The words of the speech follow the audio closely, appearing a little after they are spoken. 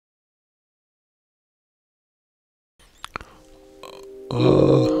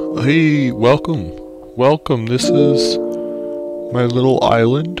Hey, welcome. Welcome. This is my little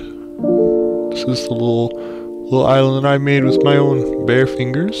island. This is the little island I made with my own bare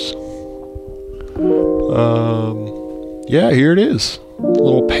fingers. Yeah, here it is. A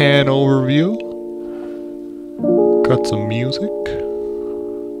little pan overview. Got some music.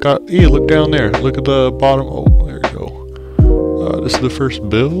 Hey, look down there. Look at the bottom. Oh, there you go. This is the first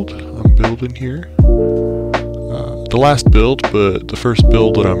build I'm building here. The last build, but the first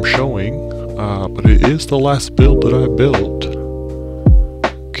build that I'm showing. But it is the last build that I built.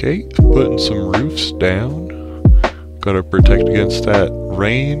 Okay, putting some roofs down. Gotta protect against that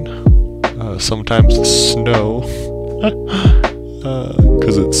rain. Sometimes the snow.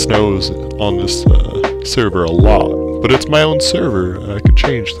 Because it snows on this server a lot. But it's my own server. I could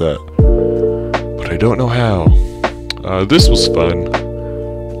change that. But I don't know how. This was fun.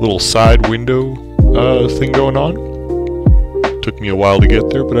 Little side window thing going on. Took me a while to get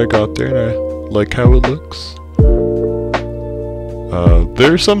there, but I got there and I like how it looks.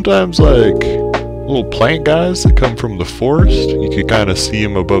 There's sometimes like little plant guys that come from the forest. You could kind of see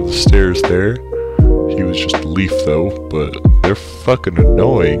him above the stairs there. He was just a leaf though, but they're fucking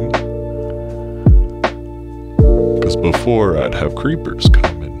annoying. Because before I'd have creepers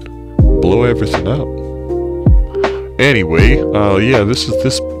come and blow everything up. Anyway, yeah, this is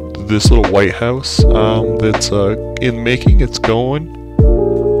this little white house that's in making. It's going.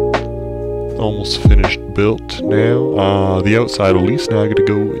 Almost finished built now. The outside at least. Now I gotta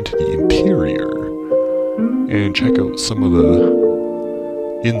go into the interior and check out some of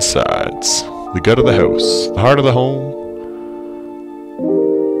the insides. The gut of the house. The heart of the home.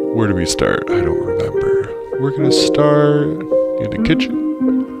 Where do we start? I don't remember. We're gonna start in the kitchen.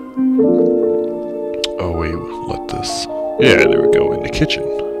 Oh wait, let this. Yeah, there we go, in the kitchen.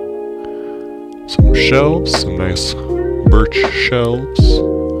 Some shelves, some nice birch shelves.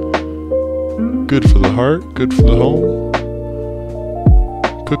 Good for the heart, good for the home.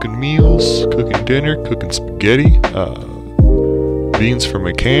 Cooking meals, cooking dinner, cooking spaghetti. Beans from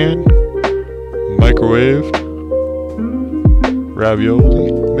a can. Microwaved.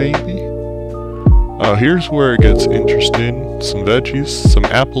 Ravioli, maybe. Here's where it gets interesting. Some veggies, some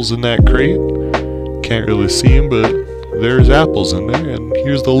apples in that crate. Can't really see them, but there's apples in there. And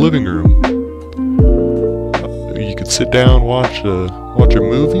here's the living room. You could sit down, watch a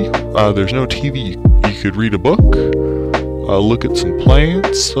movie. There's no TV. You could read a book. Look at some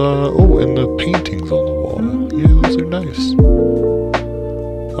plants. Oh, and the paintings on the wall. Yeah, those are nice.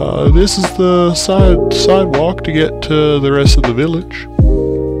 This is the sidewalk to get to the rest of the village.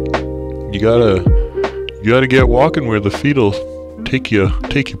 You gotta get walking where the feet'll take you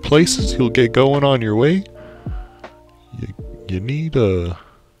places. You'll get going on your way.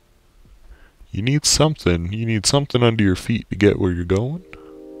 You need something. You need something under your feet to get where you're going.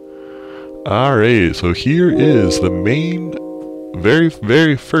 Alright, so here is the main,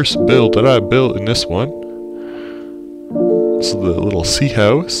 very first build that I built in this one. This is the little sea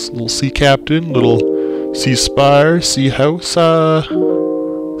house, little sea captain, little sea spire, sea house,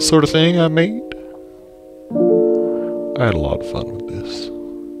 sort of thing I made. I had a lot of fun with this.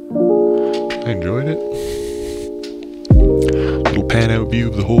 I enjoyed it. Little pan out view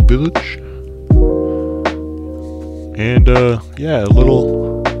of the whole village. And yeah, a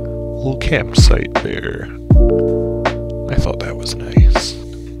little campsite there. I thought that was nice.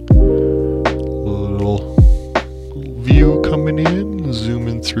 Little view coming in,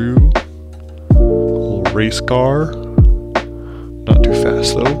 zooming through. Little race car. Not too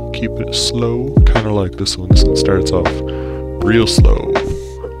fast though. Keep it slow, kind of like this one. This one starts off real slow.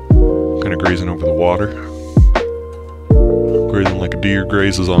 Kind of grazing over the water. Grazing like a deer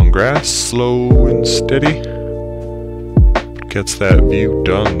grazes on grass, slow and steady. Gets that view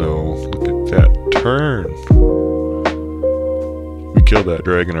done though. Look at that turn. We killed that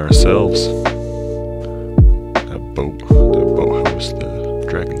dragon ourselves. That boathouse, the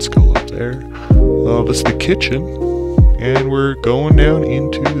dragon skull up there. This is the kitchen, and we're going down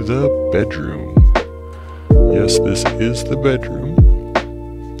into the bedroom. Yes, this is the bedroom.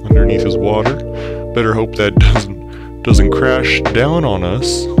 Underneath is water. Better hope that doesn't crash down on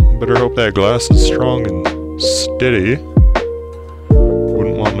us. Better hope that glass is strong and steady.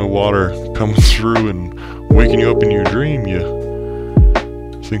 Wouldn't want no water coming through and waking you up in your dream.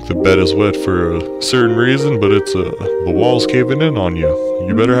 You think the bed is wet for a certain reason, but it's the wall's caving in on you.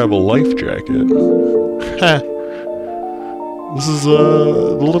 You better have a life jacket. Ha! This is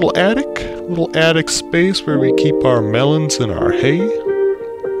the little attic space where we keep our melons and our hay.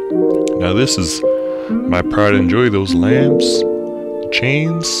 Now this is my pride and joy, those lamps,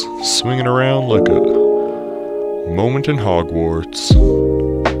 chains swinging around like a moment in Hogwarts.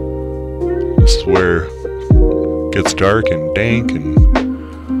 This is where it gets dark and dank, and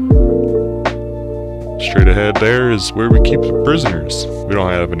straight ahead there is where we keep the prisoners. We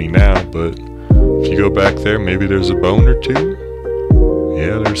don't have any now, but if you go back there, maybe there's a bone or two.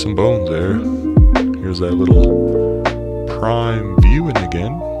 Yeah, there's some bones there. Here's that little prime viewing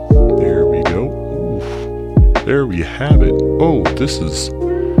again. There we go. Oof. There we have it. Oh, this is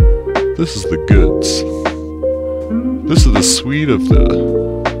the goods. This is the sweet of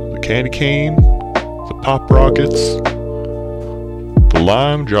the candy cane, the pop rockets, the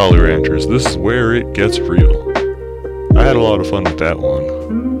lime Jolly Ranchers. This is where it gets real. I had a lot of fun with that one.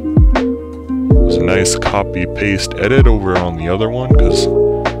 It was a nice copy paste edit over on the other one, because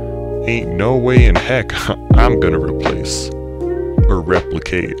ain't no way in heck I'm gonna replace or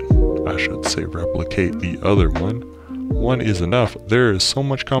replicate. I should say replicate the other one. One is enough. There is so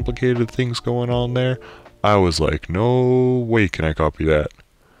much complicated things going on there. I was like, no way can I copy that.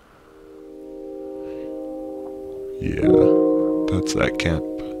 Yeah, that's that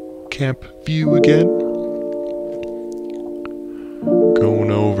camp view again.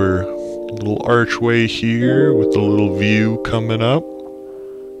 Going over a little archway here with the little view coming up.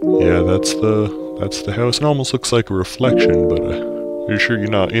 Yeah, that's the house. It almost looks like a reflection, but you're sure you're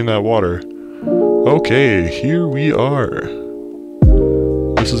not in that water. Okay, here we are.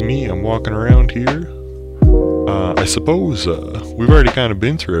 This is me. I'm walking around here. I suppose we've already kind of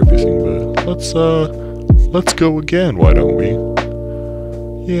been through everything, but let's go again. Why don't we?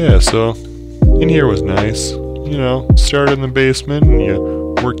 Yeah. So in here was nice. You know, start in the basement and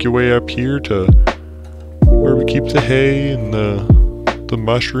you work your way up here to where we keep the hay and the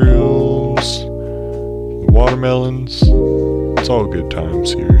mushrooms, the watermelons. It's all good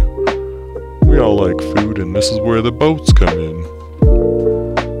times here. We all like food, and this is where the boats come in.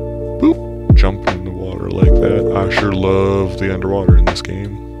 Boop! Jumping in the water like that. I sure love the underwater in this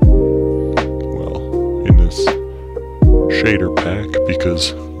game. Well, in this shader pack,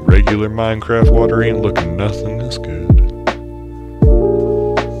 because regular Minecraft water ain't looking nothing this good.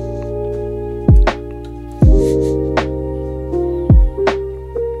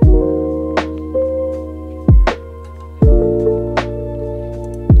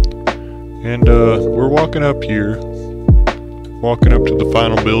 And we're walking up here, walking up to the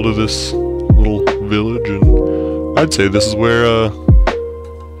final build of this little village, and I'd say this is where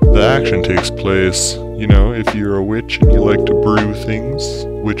the action takes place. You know, if you're a witch and you like to brew things,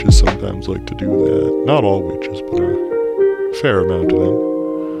 witches sometimes like to do that. Not all witches, but a fair amount of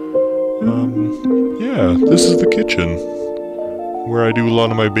them. Yeah, this is the kitchen, where I do a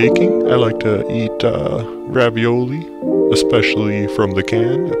lot of my baking. I like to eat ravioli, especially from the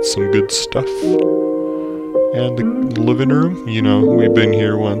can. It's some good stuff. And the living room, you know, we've been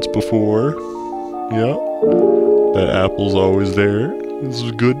here once before. Yeah, that apple's always there. This is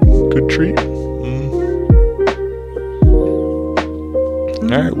a good treat.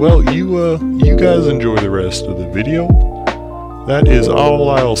 Alright, well, you guys enjoy the rest of the video. That is all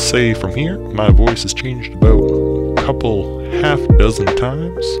I'll say from here. My voice has changed about a couple half dozen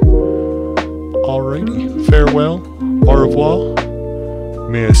times. Alrighty, farewell, au revoir.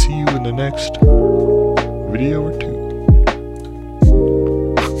 May I see you in the next video or two.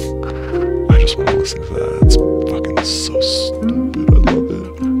 I just want to listen to that. It's fucking so stupid. I love it.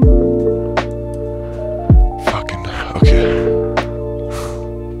 Fucking, okay.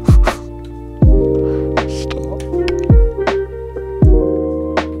 Stop.